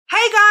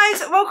Hey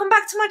guys, welcome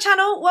back to my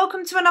channel.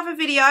 Welcome to another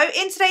video.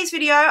 In today's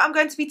video, I'm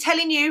going to be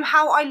telling you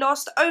how I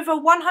lost over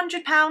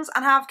 100 pounds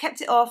and how I've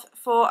kept it off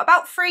for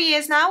about 3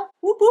 years now.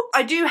 Whoop, whoop.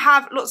 I do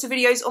have lots of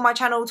videos on my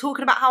channel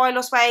talking about how I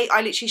lost weight.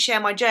 I literally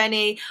share my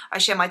journey, I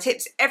share my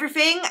tips,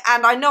 everything.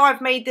 And I know I've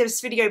made this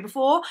video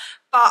before,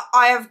 but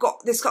I have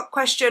got this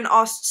question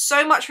asked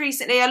so much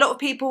recently. A lot of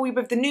people,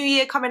 with the new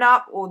year coming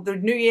up, or the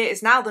new year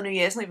is now the new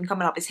year, it's not even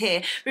coming up, it's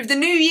here. With the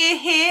new year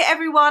here,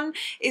 everyone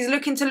is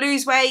looking to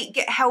lose weight,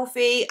 get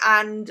healthy,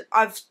 and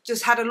I've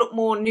just had a lot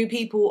more new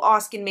people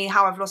asking me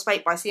how I've lost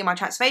weight by seeing my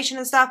transformation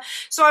and stuff.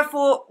 So I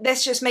thought,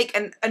 let's just make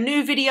a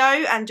new video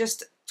and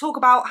just talk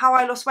about how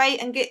I lost weight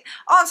and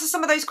answer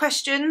some of those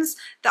questions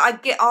that I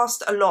get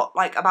asked a lot,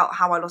 like about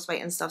how I lost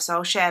weight and stuff. So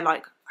I'll share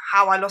like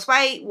how I lost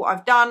weight, what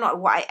I've done, like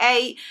what I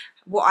ate,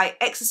 what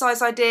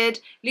exercise I did,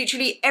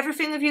 literally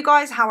everything with you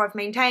guys, how I've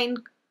maintained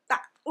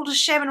that, all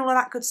just sharing all of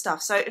that good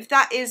stuff. So if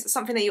that is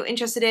something that you're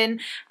interested in,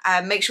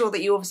 make sure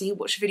that you obviously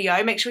watch the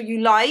video. Make sure you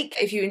like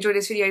if you enjoy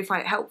this video, you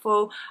find it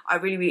helpful. I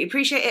really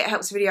appreciate it. It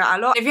helps the video out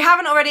a lot. If you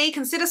haven't already,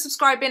 consider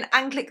subscribing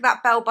and click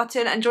that bell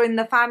button and join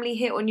the family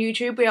here on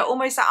YouTube. We are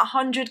almost at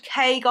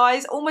 100k,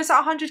 guys. Almost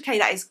at 100k.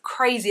 That is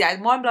crazy. That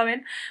is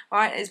mind-blowing.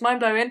 Right? It's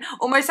mind-blowing.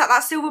 Almost at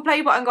that silver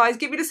play button, guys.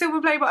 Give me the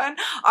silver play button.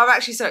 I'm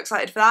actually so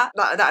excited for that.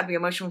 That'd be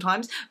emotional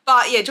times.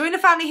 But yeah, join the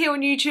family here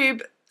on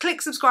YouTube. Click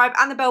subscribe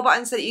and the bell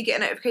button so that you get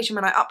a notification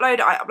when I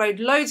upload. I upload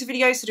loads of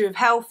videos to do with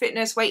health,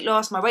 fitness, weight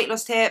loss, my weight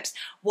loss tips,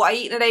 what I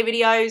eat in a day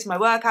videos, my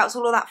workouts,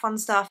 all of that fun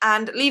stuff.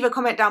 And leave a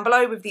comment down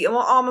below with the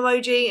arm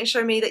emoji and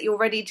show me that you're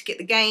ready to get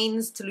the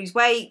gains, to lose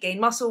weight, gain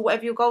muscle,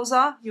 whatever your goals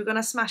are. You're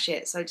gonna smash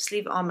it. So just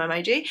leave an arm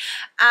emoji.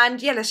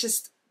 And yeah, let's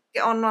just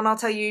get on and I'll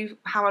tell you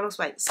how I lost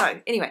weight. So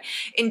anyway,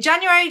 in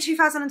January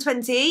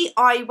 2020,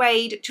 I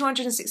weighed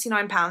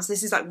 269 pounds.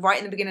 This is like right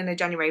in the beginning of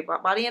January,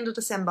 but by the end of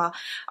December,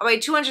 I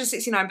weighed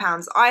 269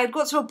 pounds. I had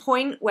got to a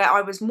point where I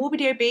was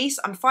morbidly obese.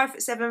 I'm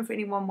 5'7", for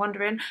anyone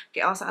wondering.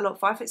 Get asked that a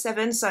lot,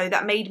 5'7", so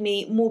that made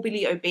me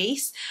morbidly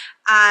obese.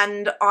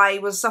 And I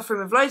was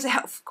suffering with loads of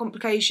health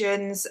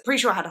complications.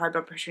 Pretty sure I had high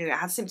blood pressure. I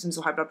had symptoms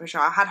of high blood pressure.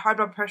 I had high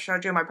blood pressure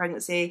during my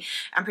pregnancy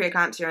and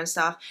preeclampsia and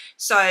stuff.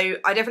 So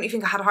I definitely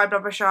think I had high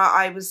blood pressure.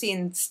 I was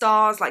seeing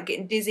stars, like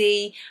getting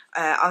dizzy.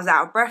 I was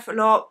out of breath a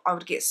lot. I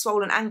would get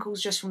swollen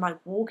ankles just from like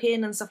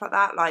walking and stuff like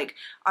that. Like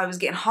I was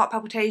getting heart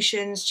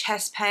palpitations,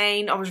 chest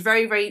pain. I was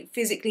very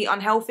physically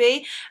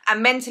unhealthy,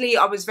 and mentally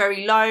I was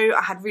very low.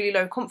 I had really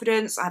low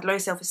confidence. I had low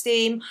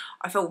self-esteem.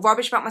 I felt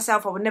rubbish about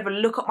myself. I would never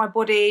look at my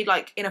body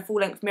like in a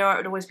full-length mirror. It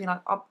would always be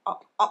like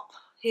up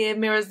here,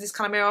 mirrors, this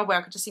kind of mirror where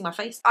I could just see my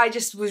face. I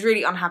just was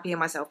really unhappy in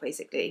myself,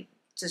 basically.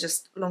 So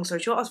just long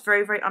story short, I was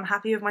very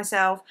unhappy with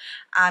myself,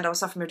 and I was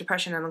suffering with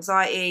depression and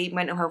anxiety.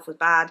 Mental health was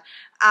bad,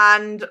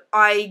 and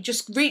I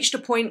just reached a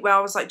point where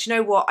I was like, do you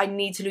know what, I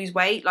need to lose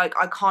weight. Like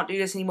I can't do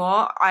this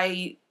anymore.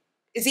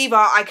 It's either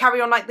I carry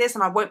on like this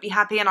and I won't be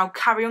happy and I'll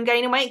carry on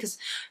gaining weight, because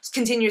it's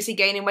continuously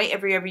gaining weight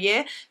every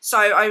year. So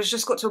I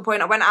just got to a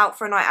point, I went out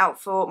for a night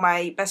out for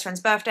my best friend's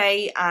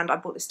birthday and I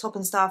bought this top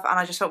and stuff, and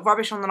I just felt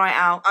rubbish on the night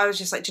out. I was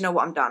just like, do you know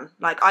what, I'm done.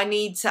 Like I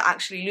need to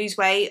actually lose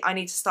weight. I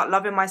need to start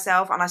loving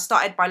myself. And I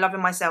started by loving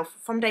myself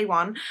from day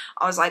one.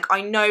 I was like,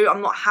 I know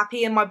I'm not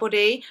happy in my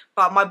body,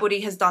 but my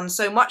body has done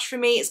so much for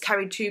me. It's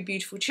carried 2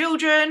 beautiful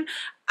children.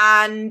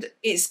 And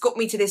it's got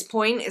me to this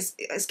point.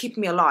 It's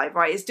keeping me alive,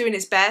 right? It's doing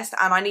its best,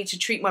 and I need to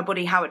treat my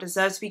body how it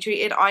deserves to be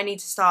treated. I need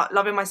to start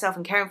loving myself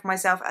and caring for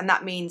myself, and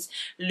that means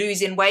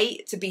losing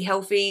weight to be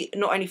healthy,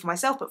 not only for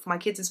myself but for my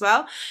kids as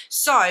well.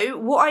 So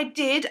what I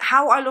did,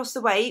 how I lost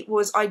the weight,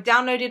 was I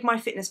downloaded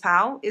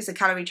MyFitnessPal. It's a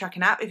calorie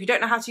tracking app. If you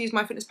don't know how to use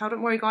MyFitnessPal,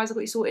 don't worry guys, I've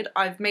got you sorted.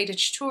 I've made a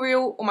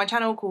tutorial on my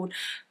channel called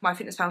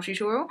MyFitnessPal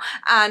tutorial,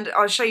 and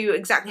I'll show you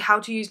exactly how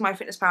to use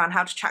MyFitnessPal and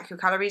how to track your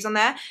calories on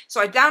there. So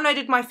I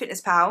downloaded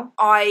MyFitnessPal.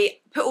 I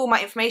put all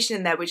my information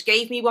in there, which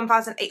gave me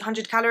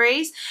 1,800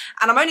 calories.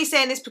 And I'm only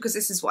saying this because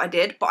this is what I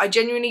did, but I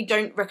genuinely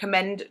don't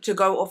recommend to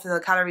go off the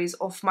calories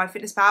off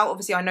MyFitnessPal.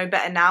 Obviously, I know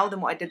better now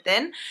than what I did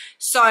then.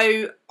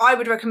 So I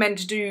would recommend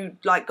to do,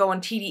 like, go on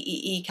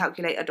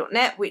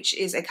tdeecalculator.net, which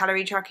is a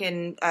calorie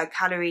tracking,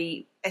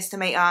 calorie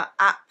estimator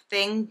app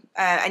thing,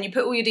 and you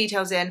put all your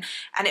details in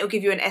and it will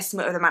give you an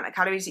estimate of the amount of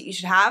calories that you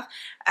should have,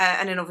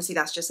 and then obviously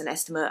that's just an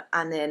estimate,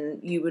 and then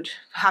you would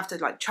have to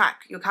like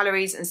track your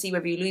calories and see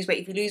whether you lose weight.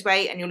 If you lose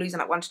weight and you're losing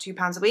like 1 to 2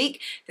 pounds a week,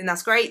 then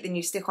that's great, then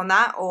you stick on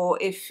that. Or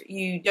if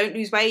you don't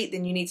lose weight,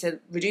 then you need to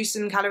reduce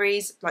some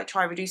calories, like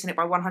try reducing it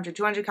by 100,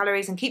 200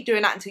 calories, and keep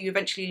doing that until you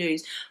eventually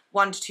lose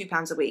 1 to 2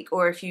 pounds a week.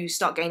 Or if you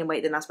start gaining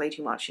weight, then that's way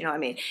too much, you know what I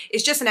mean?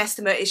 It's just an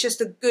estimate. It's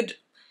just a good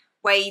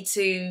way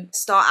to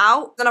start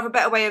out. Another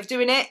better way of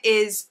doing it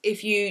is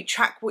if you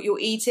track what you're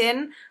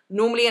eating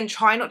normally and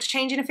try not to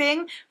change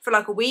anything for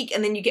like a week,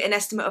 and then you get an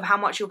estimate of how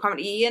much you're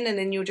currently eating, and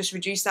then you'll just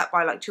reduce that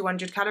by like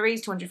 200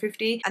 calories,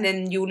 250, and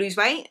then you'll lose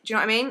weight. Do you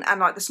know what I mean? And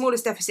like the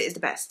smallest deficit is the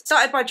best.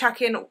 Started by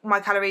tracking my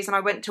calories, and I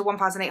went to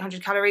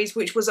 1,800 calories,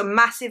 which was a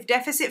massive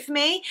deficit for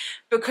me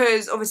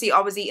because obviously I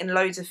was eating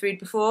loads of food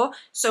before.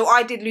 So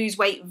I did lose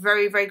weight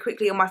very, very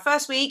quickly. On my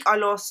first week, I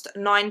lost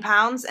 9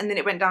 pounds, and then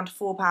it went down to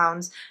 4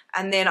 pounds,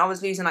 and then I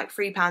was losing like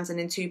 3 pounds and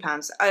then 2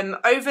 pounds.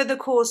 Over the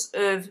course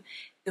of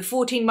the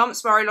 14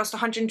 months where I lost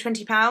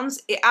 120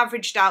 pounds, it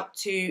averaged out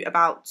to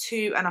about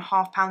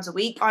 2.5 pounds a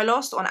week I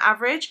lost on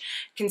average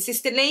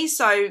consistently.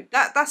 So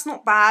that's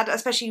not bad,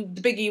 especially the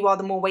bigger you are,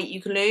 the more weight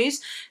you can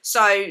lose.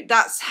 So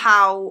that's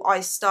how I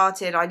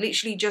started. I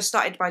literally just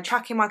started by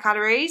tracking my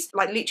calories,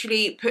 like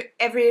literally put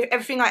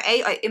everything I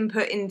ate, I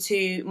input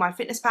into my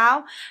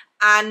MyFitnessPal.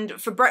 And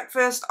for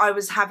breakfast, I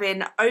was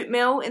having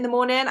oatmeal in the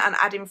morning and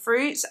adding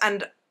fruits.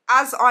 And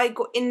as I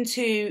got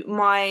into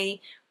my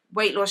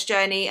weight loss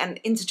journey and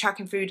into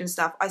tracking food and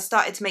stuff, I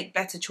started to make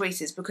better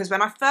choices, because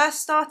when I first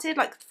started,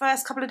 like the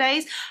first couple of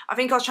days, I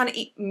think I was trying to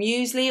eat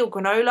muesli or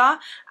granola,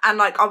 and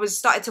like I was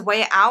started to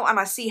weigh it out, and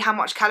I see how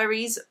much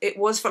calories it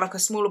was for like a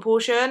smaller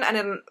portion, and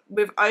then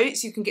with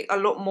oats you can get a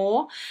lot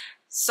more.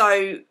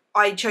 So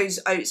I chose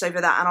oats over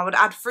that, and I would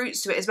add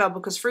fruits to it as well,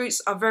 because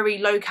fruits are very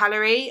low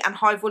calorie and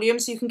high volume,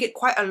 so you can get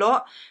quite a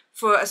lot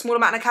for a small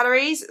amount of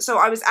calories. So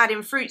I was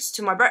adding fruits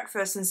to my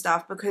breakfast and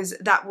stuff, because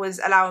that was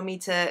allowing me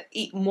to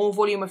eat more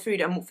volume of food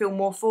and feel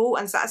more full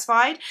and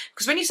satisfied.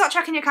 Because when you start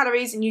tracking your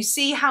calories and you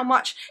see how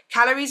much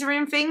calories are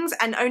in things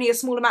and only a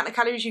small amount of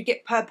calories you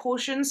get per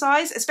portion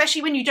size,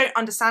 especially when you don't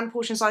understand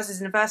portion sizes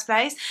in the first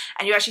place,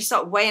 and you actually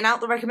start weighing out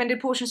the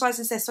recommended portion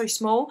sizes, they're so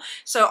small.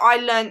 So I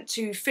learned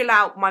to fill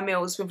out my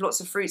meals with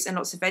lots of fruits and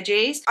lots of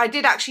veggies. I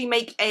did actually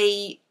make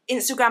a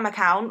Instagram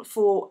account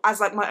as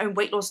like my own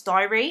weight loss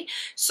diary.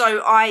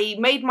 So I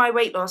made my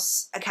weight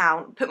loss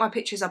account, put my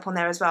pictures up on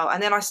there as well,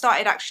 and then I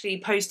started actually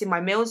posting my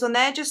meals on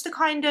there, just to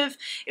kind of,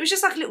 it was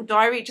just like a little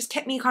diary. It just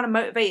kept me kind of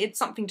motivated,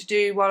 something to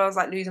do while I was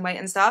like losing weight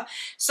and stuff.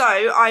 So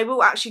I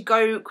will actually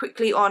go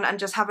quickly on and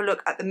just have a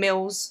look at the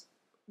meals,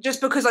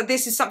 just because like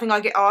this is something I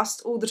get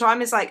asked all the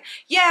time. It's like,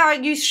 yeah,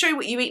 you show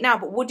what you eat now,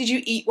 but what did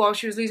you eat while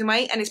she was losing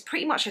weight? And it's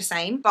pretty much the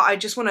same, but I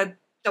just want to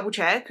double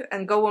check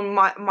and go on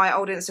my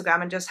old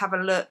Instagram and just have a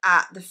look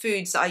at the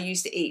foods that I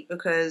used to eat,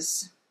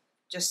 because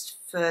just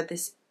for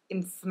this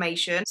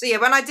information. So yeah,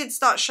 when I did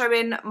start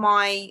showing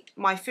my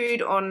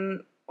food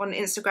on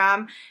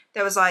Instagram,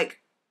 there was like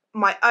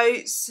my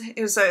oats.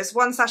 It's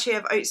one sachet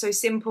of oats so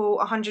simple,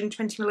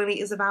 120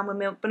 milliliters of almond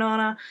milk,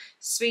 banana,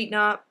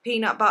 sweetener,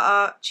 peanut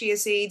butter, chia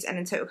seeds, and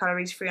in total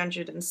calories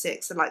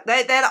 306. So like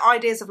they're the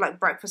ideas of like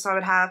breakfast I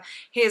would have.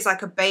 Here's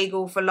like a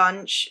bagel for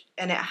lunch,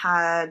 and it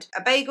had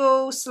a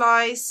bagel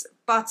slice,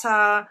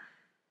 butter,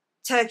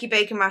 turkey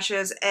bacon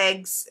mashers,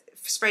 eggs,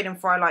 sprayed and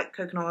fried like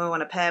coconut oil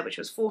on a pear, which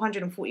was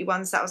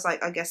 441. So that was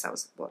like, I guess that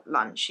was what,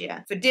 lunch,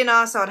 yeah. For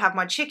dinner, so I'd have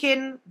my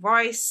chicken,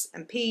 rice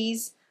and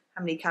peas.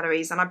 How many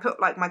calories, and I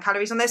put like my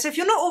calories on there. So if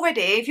you're not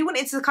already, if you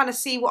wanted to kind of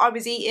see what I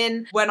was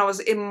eating when I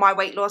was in my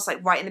weight loss,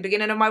 like right in the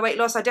beginning of my weight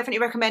loss, I definitely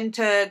recommend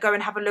to go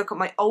and have a look at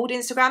my old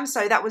Instagram.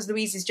 So that was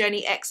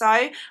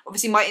LouisesJourneyxo.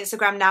 Obviously my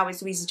Instagram now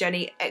is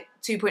LouisesJourney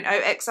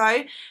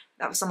 2.0xo.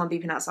 That was someone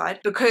beeping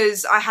outside,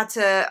 because I had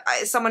to,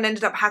 someone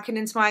ended up hacking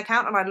into my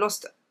account and I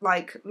lost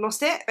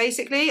it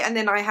basically, and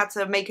then I had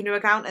to make a new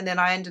account, and then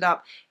I ended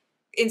up,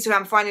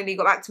 Instagram finally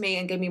got back to me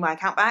and gave me my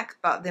account back,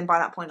 but then by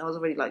that point I was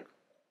already like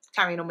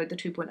carrying on with the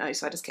 2.0,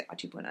 so I just kept my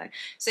 2.0.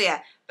 So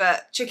yeah,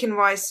 but chicken,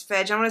 rice,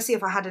 veg. I want to see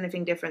if I had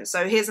anything different.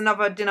 So here's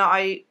another dinner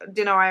I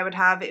would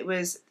have. It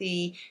was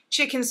the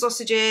chicken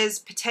sausages,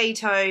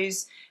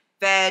 potatoes,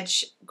 veg,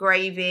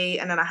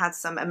 gravy, and then I had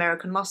some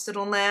American mustard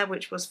on there,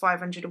 which was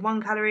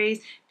 501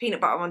 calories.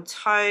 Peanut butter on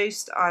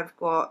toast. I've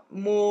got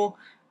more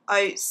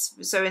oats.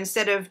 So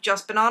instead of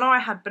just banana, I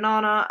had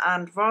banana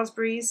and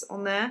raspberries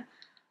on there,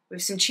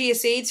 with some chia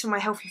seeds for my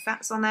healthy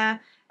fats on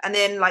there. And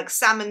then like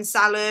salmon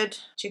salad,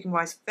 chicken,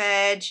 rice,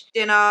 veg.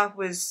 Dinner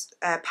was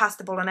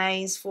pasta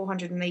bolognese,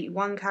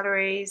 481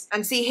 calories.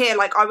 And see here,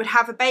 like I would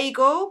have a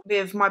bagel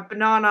with my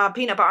banana,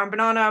 peanut butter and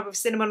banana with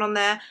cinnamon on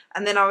there.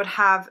 And then I would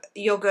have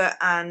yogurt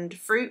and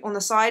fruit on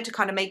the side to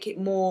kind of make it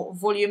more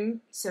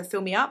volume, to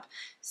fill me up.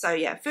 So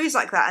yeah, foods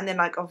like that. And then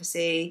like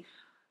obviously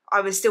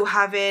I was still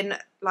having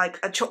like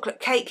a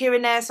chocolate cake here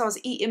and there. So I was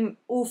eating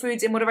all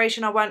foods in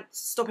moderation. I weren't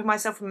stopping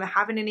myself from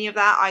having any of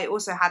that. I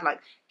also had like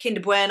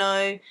Kinder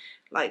Bueno.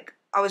 Like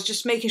I was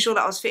just making sure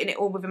that I was fitting it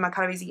all within my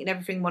calories, eating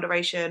everything in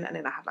moderation. And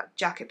then I had like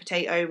jacket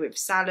potato with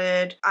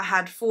salad. I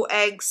had 4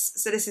 eggs.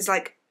 So this is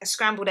like a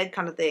scrambled egg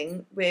kind of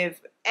thing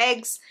with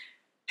eggs,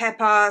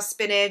 pepper,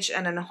 spinach,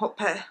 and then a hot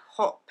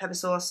pepper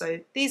sauce. So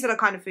these are the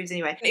kind of foods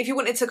anyway. If you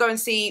wanted to go and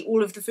see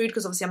all of the food,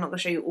 because obviously I'm not going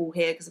to show you all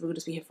here because we'll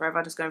just be here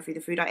forever just going through the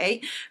food I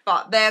ate,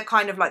 but they're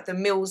kind of like the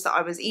meals that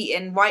I was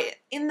eating right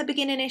in the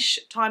beginning-ish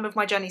time of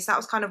my journey. So that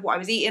was kind of what I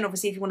was eating.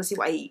 Obviously if you want to see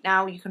what I eat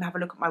now, you can have a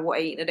look at my what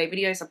I eat in a day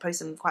videos. I post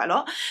them quite a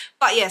lot.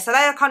 But yeah, so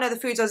they're kind of the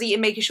foods I was eating,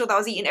 making sure that I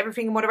was eating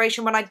everything in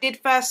moderation. When I did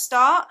first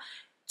start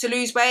to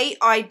lose weight,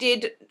 I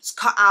did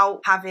cut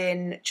out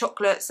having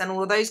chocolates and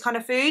all of those kind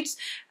of foods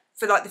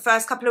for like the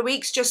first couple of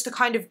weeks, just to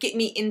kind of get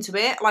me into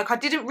it. Like I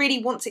didn't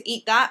really want to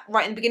eat that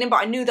right in the beginning, but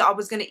I knew that I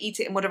was going to eat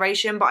it in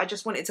moderation, but I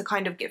just wanted to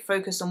kind of get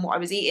focused on what I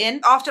was eating.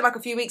 After like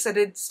a few weeks, I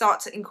did start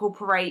to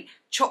incorporate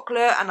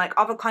chocolate and like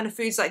other kind of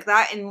foods like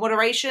that in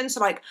moderation. So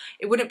like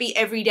it wouldn't be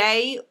every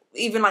day,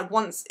 even like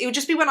once. It would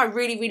just be when I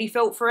really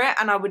felt for it,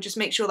 and I would just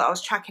make sure that I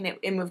was tracking it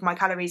in with my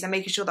calories and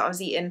making sure that I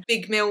was eating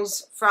big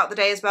meals throughout the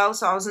day as well.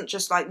 So I wasn't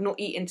just like not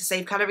eating to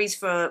save calories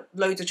for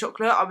loads of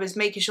chocolate. I was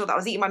making sure that I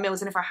was eating my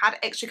meals, and if I had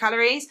extra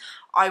calories,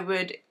 I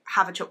would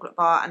have a chocolate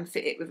bar and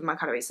fit it with my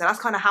calories. So that's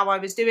kind of how I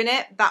was doing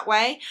it that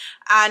way.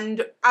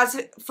 And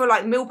as for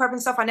like meal prep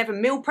and stuff, I never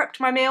meal prepped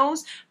my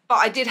meals, but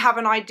I did have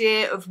an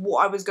idea of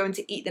what I was going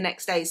to eat the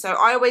next day. So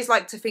I always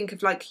like to think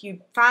of like,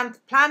 you plan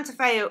to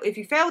fail. If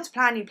you fail to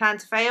plan, you plan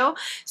to fail.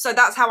 So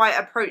that's how I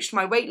approached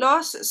my weight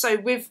loss. So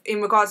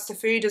in regards to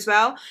food as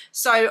well.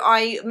 So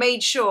I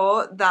made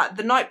sure that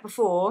the night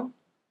before,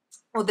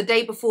 or the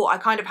day before, I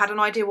kind of had an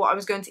idea what I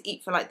was going to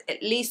eat for like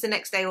at least the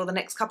next day or the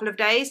next couple of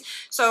days.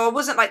 So I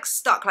wasn't like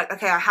stuck like,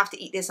 okay, I have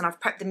to eat this and I've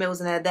prepped the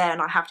meals and they're there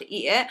and I have to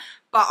eat it.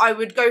 But I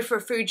would go for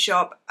a food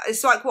shop.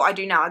 It's like what I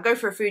do now. I go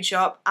for a food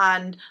shop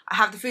and I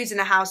have the foods in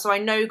the house, so I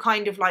know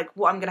kind of like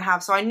what I'm going to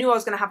have. So I knew I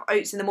was going to have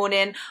oats in the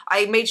morning.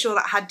 I made sure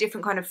that I had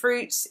different kind of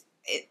fruits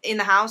in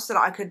the house so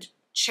that I could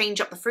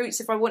change up the fruits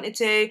if I wanted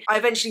to. I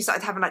eventually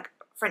started having like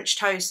French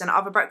toast and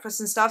other breakfasts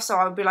and stuff, so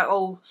I would be like,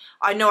 oh,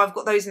 I know I've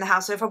got those in the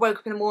house, so if I woke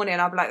up in the morning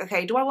I'd be like,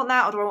 okay, do I want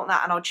that or do I want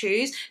that, and I'll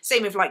choose.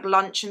 Same with like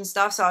lunch and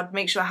stuff, so I'd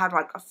make sure I had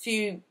like a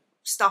few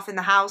stuff in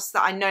the house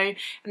that I know,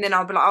 and then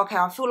I'll be like, okay,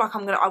 I feel like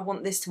I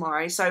want this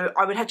tomorrow. So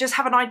I would just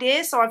have an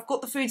idea, so I've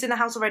got the foods in the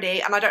house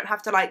already, and I don't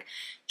have to like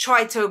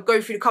try to go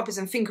through the cupboards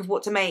and think of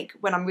what to make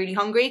when I'm really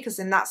hungry, because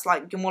then that's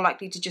like, you're more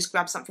likely to just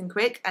grab something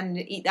quick and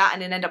eat that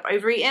and then end up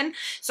overeating.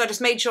 So I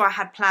just made sure I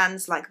had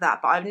plans like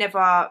that, but I've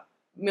never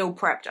meal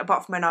prepped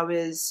apart from when I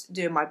was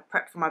doing my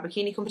prep for my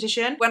bikini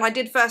competition. When I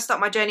did first start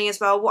my journey as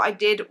well, what I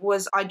did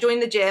was I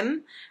joined the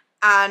gym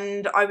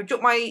and I would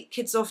drop my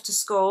kids off to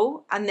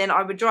school and then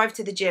I would drive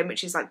to the gym,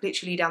 which is like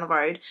literally down the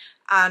road.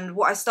 And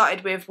what I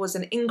started with was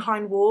an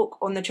incline walk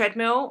on the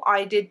treadmill.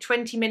 I did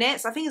 20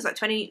 minutes, I think it was like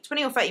 20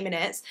 or 30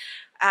 minutes.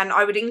 And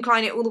I would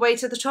incline it all the way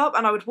to the top,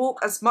 and I would walk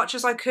as much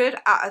as I could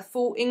at a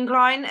full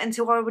incline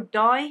until I would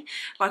die.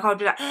 Like I would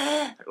be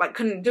like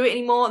couldn't do it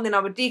anymore, and then I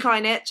would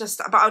decline it,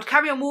 but I would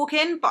carry on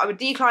walking, but I would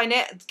decline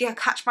it,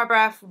 catch my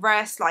breath,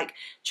 rest, like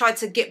try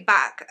to get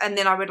back, and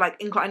then I would like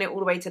incline it all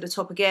the way to the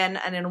top again,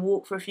 and then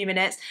walk for a few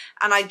minutes.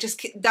 And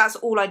that's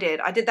all I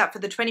did. I did that for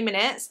the 20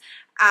 minutes,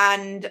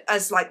 and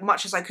as like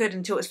much as I could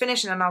until it was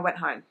finished, and then I went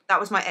home. That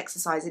was my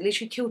exercise. It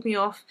literally killed me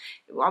off.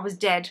 I was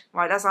dead,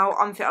 right? That's how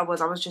unfit I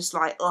was. I was just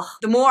like, ugh.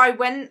 The more I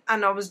went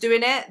and I was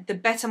doing it, the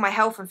better my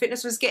health and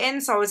fitness was getting.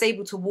 So I was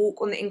able to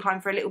walk on the incline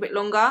for a little bit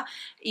longer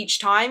each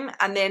time,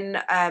 and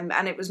then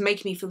and it was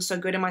making me feel so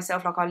good in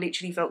myself. Like I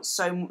literally felt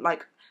so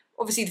like,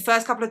 obviously the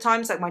first couple of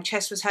times like my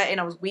chest was hurting,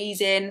 I was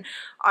wheezing,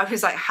 I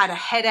was like had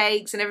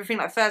headaches and everything.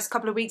 Like first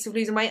couple of weeks of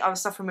losing weight I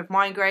was suffering with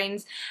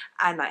migraines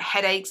and like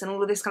headaches and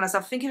all of this kind of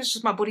stuff. I think it was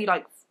just my body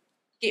like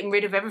getting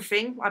rid of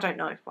everything. I don't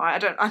know. I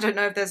don't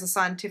know if there's a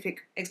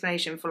scientific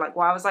explanation for like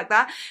why I was like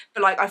that,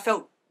 but like I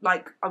felt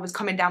like I was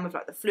coming down with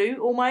like the flu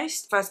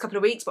almost first couple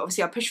of weeks, but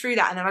obviously I pushed through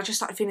that, and then I just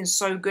started feeling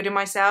so good in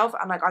myself,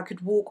 and like I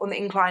could walk on the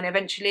incline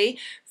eventually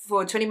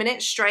for 20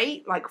 minutes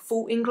straight, like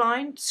full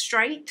incline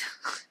straight.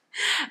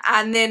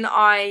 And then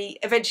I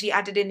eventually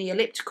added in the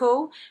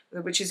elliptical,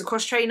 which is a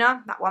cross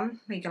trainer, that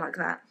one, you can like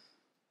that.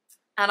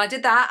 And I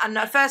did that, and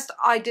at first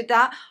I did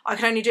that, I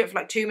could only do it for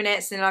like 2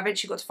 minutes, and then I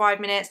eventually got to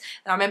 5 minutes,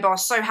 and I remember I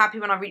was so happy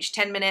when I reached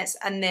 10 minutes,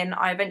 and then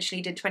I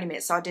eventually did 20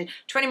 minutes, so I did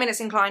 20 minutes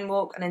incline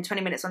walk, and then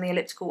 20 minutes on the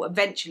elliptical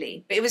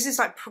eventually, but it was just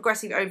like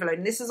progressive overload,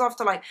 and this is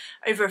after like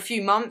over a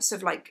few months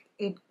of like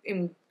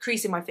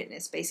increasing my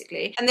fitness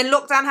basically. And then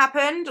lockdown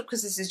happened,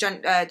 because this is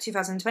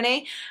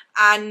 2020,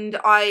 and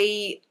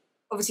I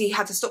obviously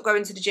had to stop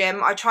going to the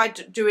gym. I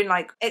tried doing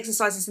like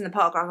exercises in the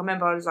park. Like I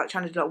remember I was like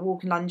trying to do like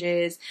walking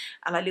lunges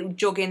and like little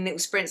jogging, little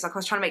sprints. Like I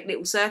was trying to make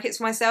little circuits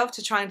for myself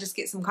to try and just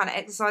get some kind of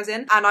exercise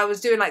in. And I was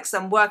doing like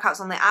some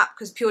workouts on the app,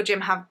 because Pure Gym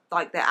have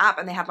like their app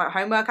and they have like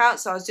home workouts.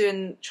 So I was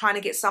trying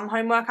to get some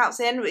home workouts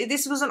in.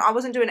 I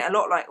wasn't doing it a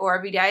lot like or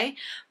every day,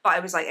 but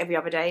it was like every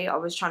other day I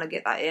was trying to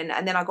get that in.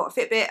 And then I got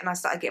a Fitbit and I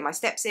started getting my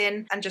steps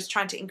in and just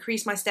trying to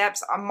increase my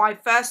steps. My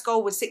first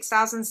goal was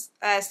 6,000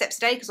 steps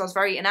a day, because I was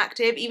very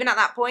inactive. Even at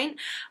that point,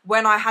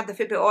 when I had the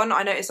Fitbit on,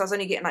 I noticed I was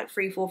only getting like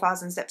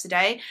 3,000-4,000 steps a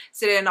day.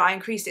 So then I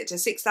increased it to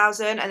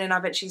 6,000, and then I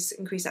eventually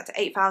increased that to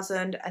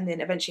 8,000, and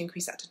then eventually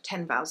increased that to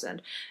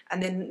 10,000.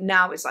 And then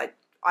now it's like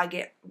I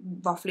get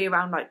roughly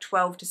around like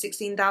 12 to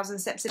 16,000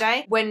 steps a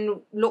day.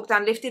 When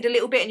lockdown lifted a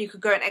little bit and you could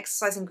go and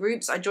exercise in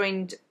groups, I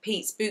joined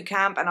Pete's boot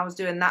camp, and I was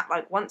doing that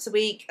like once a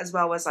week, as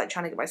well as like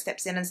trying to get my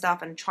steps in and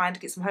stuff, and trying to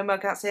get some home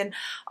workouts in.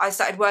 I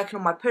started working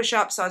on my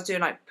push-ups, so I was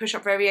doing like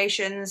push-up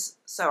variations.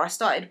 So I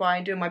started by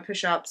doing my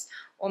push-ups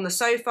on the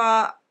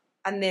sofa,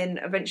 and then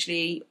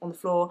eventually on the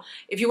floor.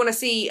 If you want to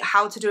see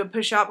how to do a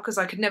push-up, because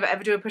I could never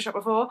ever do a push-up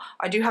before,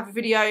 I do have a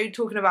video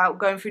talking about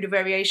going through the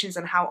variations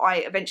and how I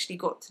eventually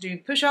got to do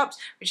push-ups,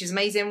 which is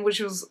amazing,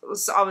 which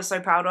I was so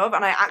proud of.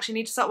 And I actually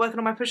need to start working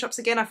on my push-ups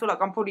again. I feel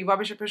like I'm probably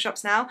rubbish at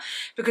push-ups now,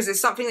 because it's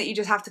something that you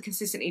just have to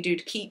consistently do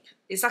to keep.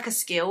 It's like a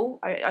skill.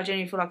 I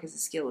genuinely feel like it's a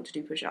skill to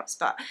do push-ups,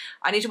 but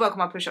I need to work on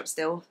my push-ups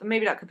still.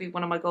 Maybe that could be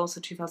one of my goals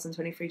for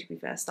 2023, to be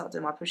fair, start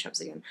doing my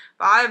push-ups again.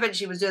 But I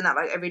eventually was doing that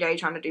like every day,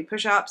 trying to do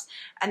push-ups.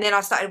 And then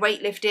I started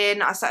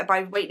weightlifting. I started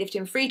by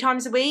weightlifting 3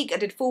 times a week. I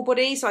did full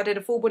body, so I did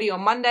a full body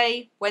on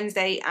Monday,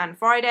 Wednesday and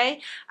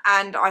Friday,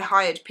 and I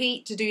hired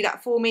Pete to do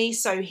that for me.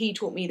 So he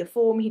taught me the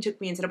form, he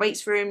took me into the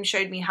weights room,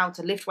 showed me how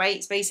to lift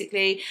weights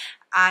basically,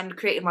 and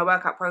created my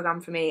workout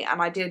program for me.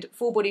 And I did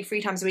full body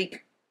 3 times a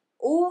week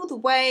all the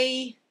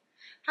way,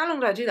 how long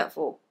did I do that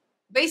for?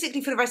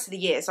 Basically for the rest of the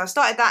year. So I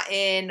started that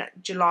in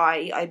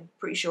July, I'm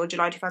pretty sure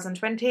July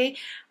 2020,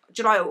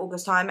 July or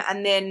August time,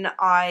 and then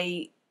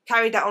I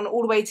carried that on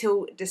all the way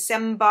till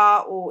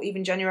December or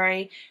even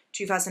January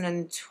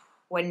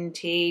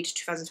 2020 to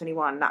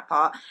 2021, that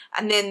part.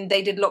 And then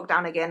they did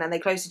lockdown again and they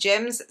closed the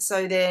gyms,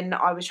 so then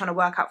I was trying to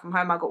work out from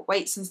home. I got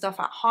weights and stuff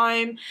at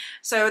home,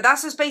 so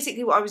that's just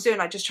basically what I was doing,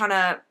 like just trying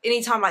to,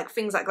 anytime like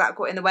things like that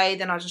got in the way,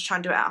 then I was just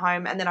trying to do it at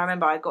home. And then I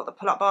remember I got the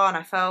pull-up bar and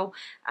I fell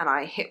and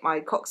I hit my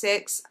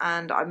coccyx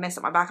and I messed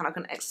up my back and I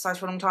couldn't exercise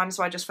for a long time,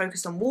 so I just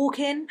focused on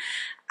walking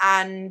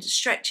and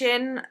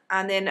stretching,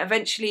 and then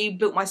eventually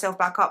built myself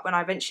back up when I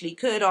eventually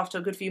could after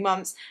a good few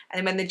months. And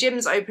then when the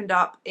gyms opened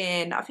up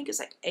in, I think it's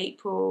like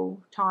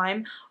April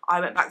time, I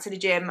went back to the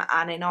gym,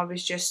 and then I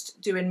was just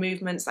doing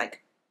movements,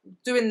 like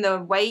doing the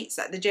weights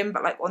at the gym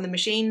but like on the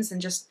machines,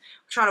 and just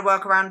trying to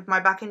work around my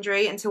back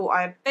injury until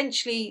I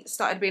eventually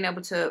started being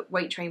able to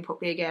weight train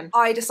properly again.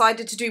 I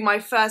decided to do my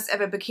first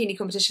ever bikini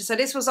competition. So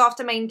this was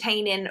after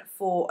maintaining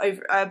for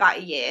over about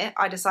a year.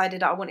 I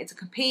decided I wanted to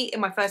compete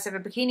in my first ever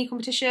bikini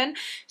competition.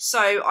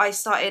 So I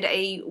started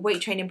a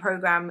weight training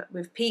program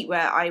with Pete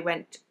where I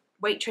went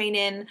weight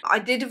training. I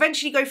did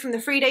eventually go from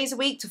the 3 days a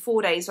week to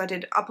 4 days. So I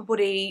did upper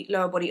body,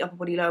 lower body, upper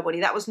body, lower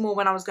body. That was more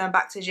when I was going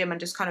back to the gym and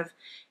just kind of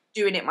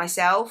doing it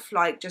myself.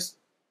 Like just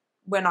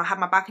when I had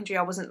my back injury,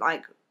 I wasn't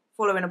like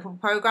following a proper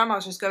program. I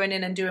was just going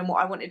in and doing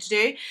what I wanted to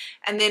do.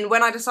 And then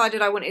when I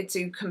decided I wanted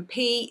to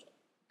compete,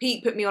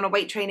 Pete put me on a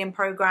weight training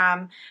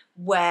program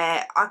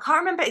where I can't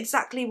remember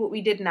exactly what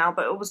we did now,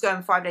 but it was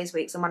going 5 days a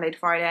week, so Monday to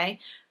Friday.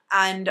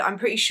 And I'm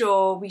pretty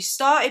sure we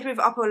started with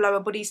upper lower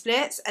body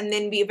splits, and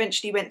then we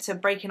eventually went to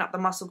breaking up the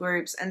muscle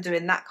groups and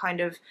doing that kind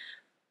of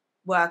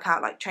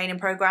workout, like training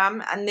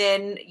program. And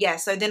then yeah,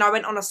 so then I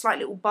went on a slight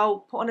little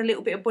bulk, put on a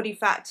little bit of body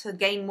fat to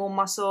gain more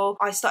muscle.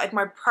 I started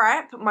my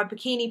prep, my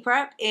bikini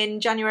prep in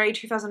January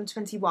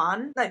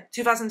 2021, no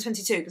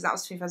 2022, because that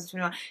was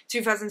 2021,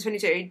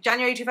 2022,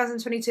 January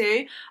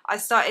 2022 I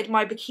started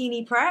my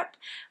bikini prep.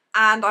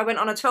 And I went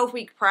on a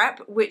 12-week prep,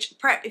 which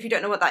prep, if you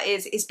don't know what that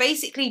is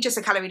basically just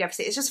a calorie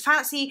deficit. It's just a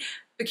fancy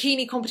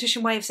bikini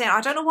competition way of saying it.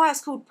 I don't know why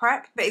it's called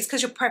prep, but it's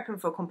because you're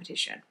prepping for a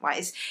competition,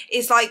 right?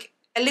 It's like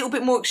a little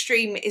bit more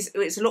extreme.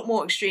 It's a lot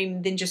more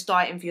extreme than just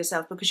dieting for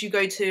yourself, because you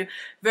go to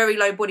very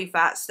low body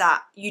fats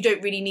that you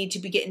don't really need to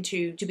be getting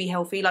to be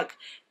healthy. Like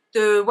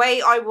the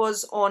way I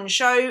was on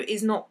show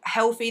is not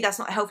healthy. That's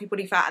not a healthy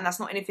body fat, and that's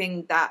not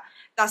anything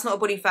that's not a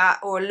body fat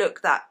or a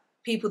look that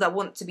people that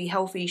want to be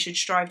healthy should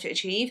strive to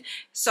achieve.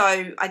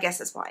 So I guess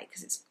that's why,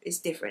 because it's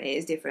different. It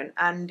is different,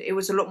 and it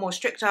was a lot more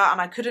stricter, and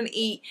I couldn't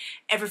eat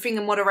everything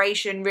in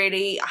moderation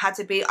really.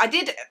 I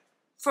did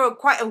for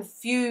quite a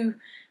few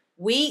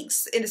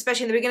weeks,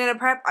 especially in the beginning of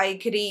prep, I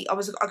could be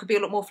a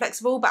lot more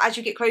flexible, but as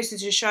you get closer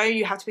to the show,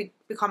 you have to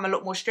become a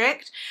lot more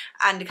strict,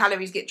 and the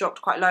calories get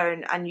dropped quite low,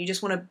 and you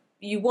just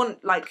you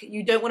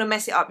don't want to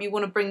mess it up. You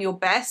want to bring your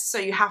best, so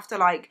you have to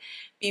like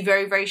be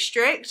very, very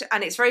strict,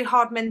 and it's very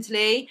hard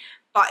mentally.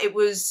 But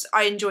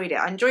I enjoyed it.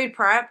 I enjoyed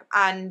prep,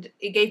 and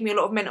it gave me a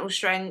lot of mental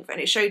strength,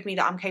 and it showed me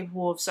that I'm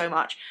capable of so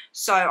much.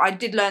 So I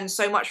did learn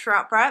so much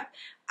throughout prep.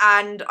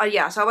 And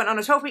yeah, so I went on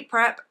a 12-week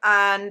prep,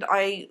 and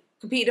I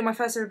competed in my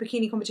first ever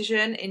bikini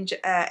competition in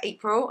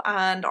April,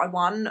 and I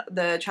won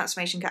the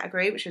transformation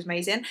category, which was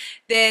amazing.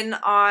 Then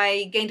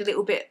I gained a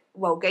little bit,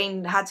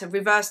 had to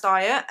reverse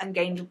diet and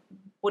gained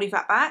body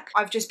fat back.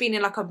 I've just been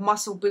in like a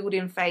muscle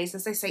building phase,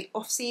 as they say,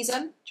 off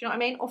season. Do you know what I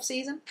mean? Off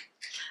season.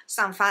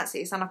 Sound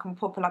fancy, sound like I'm a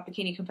popular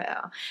bikini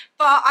competitor.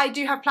 But I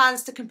do have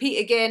plans to compete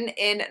again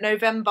in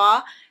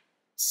November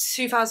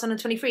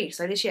 2023,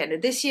 so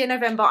this year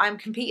November I'm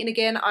competing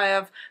again. I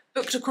have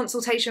booked a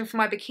consultation for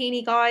my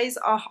bikini, guys.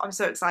 Oh, I'm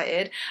so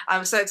excited.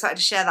 I'm so excited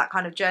to share that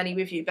kind of journey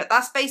with you. But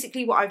that's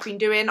basically what I've been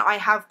doing. I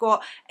have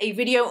got a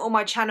video on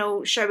my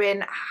channel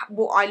showing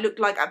what I looked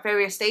like at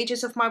various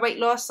stages of my weight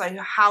loss, so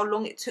how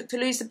long it took to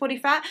lose the body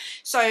fat.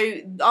 So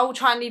I will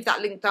try and leave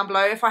that link down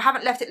below. If I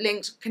haven't left it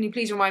linked, can you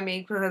please remind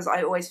me, because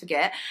I always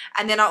forget.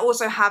 And then I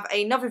also have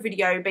another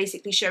video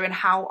basically showing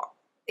how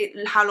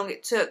how long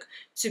it took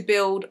to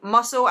build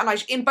muscle.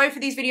 And in both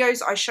of these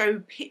videos I show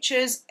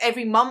pictures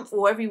every month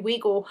or every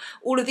week, or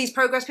all of these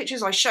progress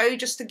pictures I show,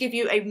 just to give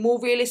you a more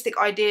realistic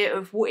idea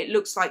of what it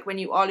looks like when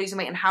you are losing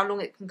weight and how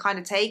long it can kind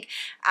of take.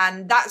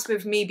 And that's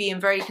with me being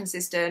very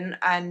consistent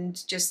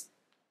and just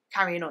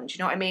carrying on, do you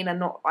know what I mean, and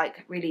not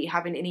like really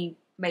having any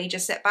major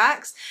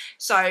setbacks.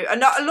 So a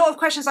lot of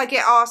questions I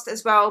get asked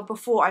as well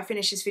before I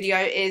finish this video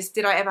is,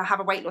 did I ever have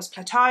a weight loss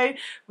plateau?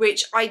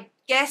 Which I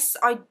guess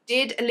I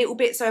did a little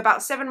bit. So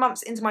about 7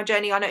 months into my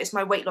journey, I noticed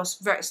my weight loss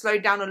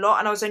slowed down a lot,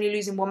 and I was only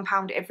losing 1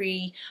 pound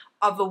every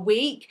other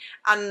week,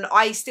 and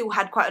I still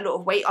had quite a lot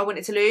of weight I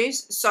wanted to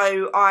lose.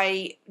 So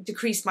I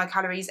decreased my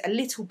calories a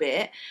little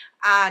bit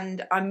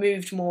and I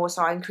moved more,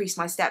 so I increased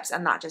my steps,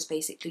 and that just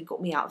basically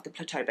got me out of the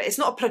plateau. But it's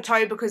not a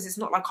plateau because it's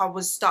not like I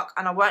was stuck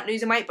and I weren't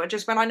losing weight, but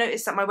just when I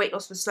noticed that my weight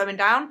loss was slowing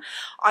down,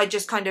 I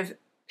just kind of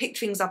picked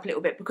things up a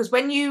little bit. Because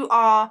when you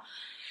are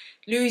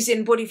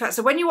losing body fat,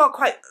 so when you are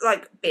quite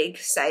like big,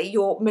 say,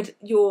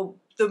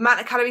 the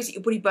amount of calories that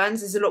your body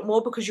burns is a lot more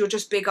because you're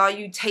just bigger.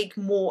 You take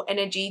more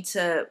energy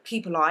to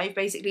keep alive,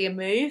 basically, and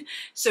move.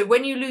 So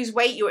when you lose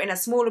weight, you're in a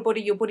smaller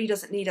body, your body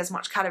doesn't need as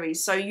much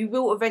calories. So you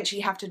will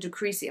eventually have to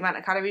decrease the amount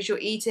of calories you're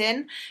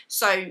eating.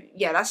 So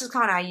yeah, that's just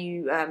kind of how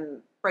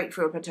you break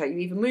through a plateau. You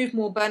either move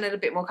more, burn a little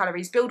bit more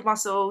calories, build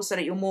muscle so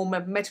that you're more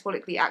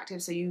metabolically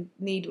active, so you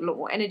need a lot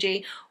more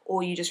energy,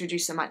 or you just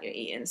reduce the amount you're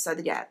eating. So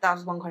yeah, that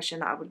was one question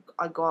that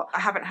I got.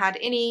 I haven't had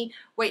any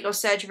weight loss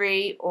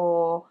surgery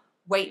or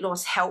weight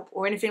loss help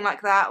or anything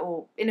like that,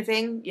 or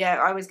anything. Yeah,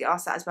 I always get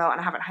asked that as well.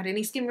 And I haven't had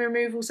any skin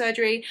removal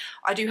surgery.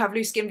 I do have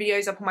loose skin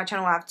videos up on my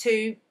channel. I have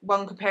two,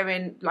 one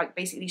comparing like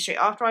basically straight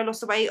after I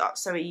lost the weight,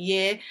 so a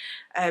year,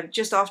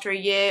 just after a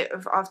year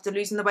after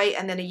losing the weight,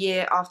 and then a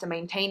year after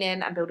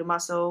maintaining and building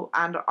muscle.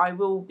 And I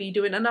will be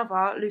doing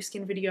another loose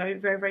skin video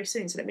very, very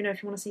soon, so let me know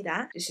if you want to see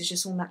that. This is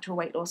just all natural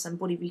weight loss and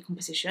body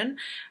recomposition,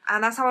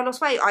 and that's how I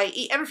lost weight. I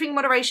eat everything in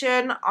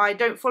moderation. I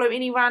don't follow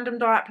any random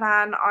diet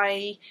plan.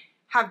 I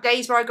have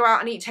days where I go out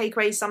and eat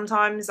takeaways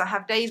sometimes. I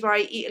have days where I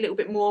eat a little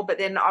bit more, but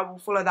then I will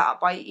follow that up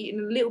by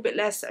eating a little bit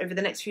less over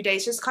the next few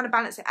days, just kind of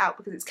balance it out,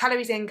 because it's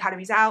calories in,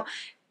 calories out.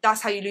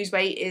 That's how you lose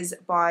weight, is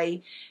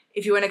by,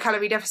 if you're in a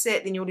calorie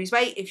deficit, then you'll lose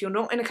weight. If you're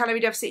not in a calorie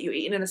deficit, you're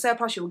eating in a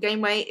surplus, you'll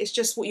gain weight. It's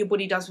just what your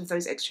body does with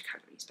those extra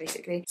calories,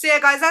 basically. So yeah,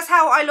 guys, that's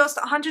how I lost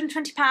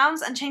 120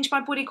 pounds and changed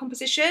my body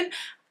composition.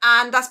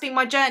 And that's been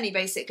my journey,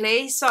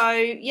 basically. So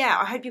yeah,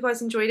 I hope you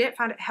guys enjoyed it,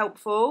 found it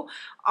helpful.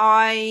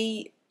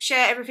 I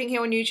share everything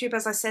here on YouTube,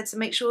 as I said, so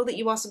make sure that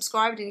you are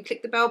subscribed and you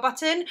click the bell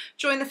button.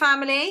 Join the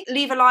family.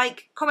 Leave a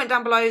like, comment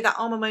down below, that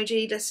arm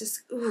emoji. Let's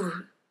just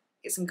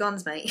get some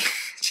guns, mate.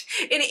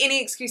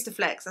 any excuse to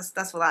flex,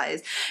 that's what that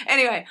is.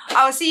 Anyway,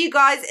 I will see you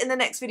guys in the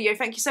next video.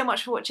 Thank you so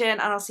much for watching, and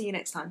I'll see you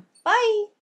next time. Bye!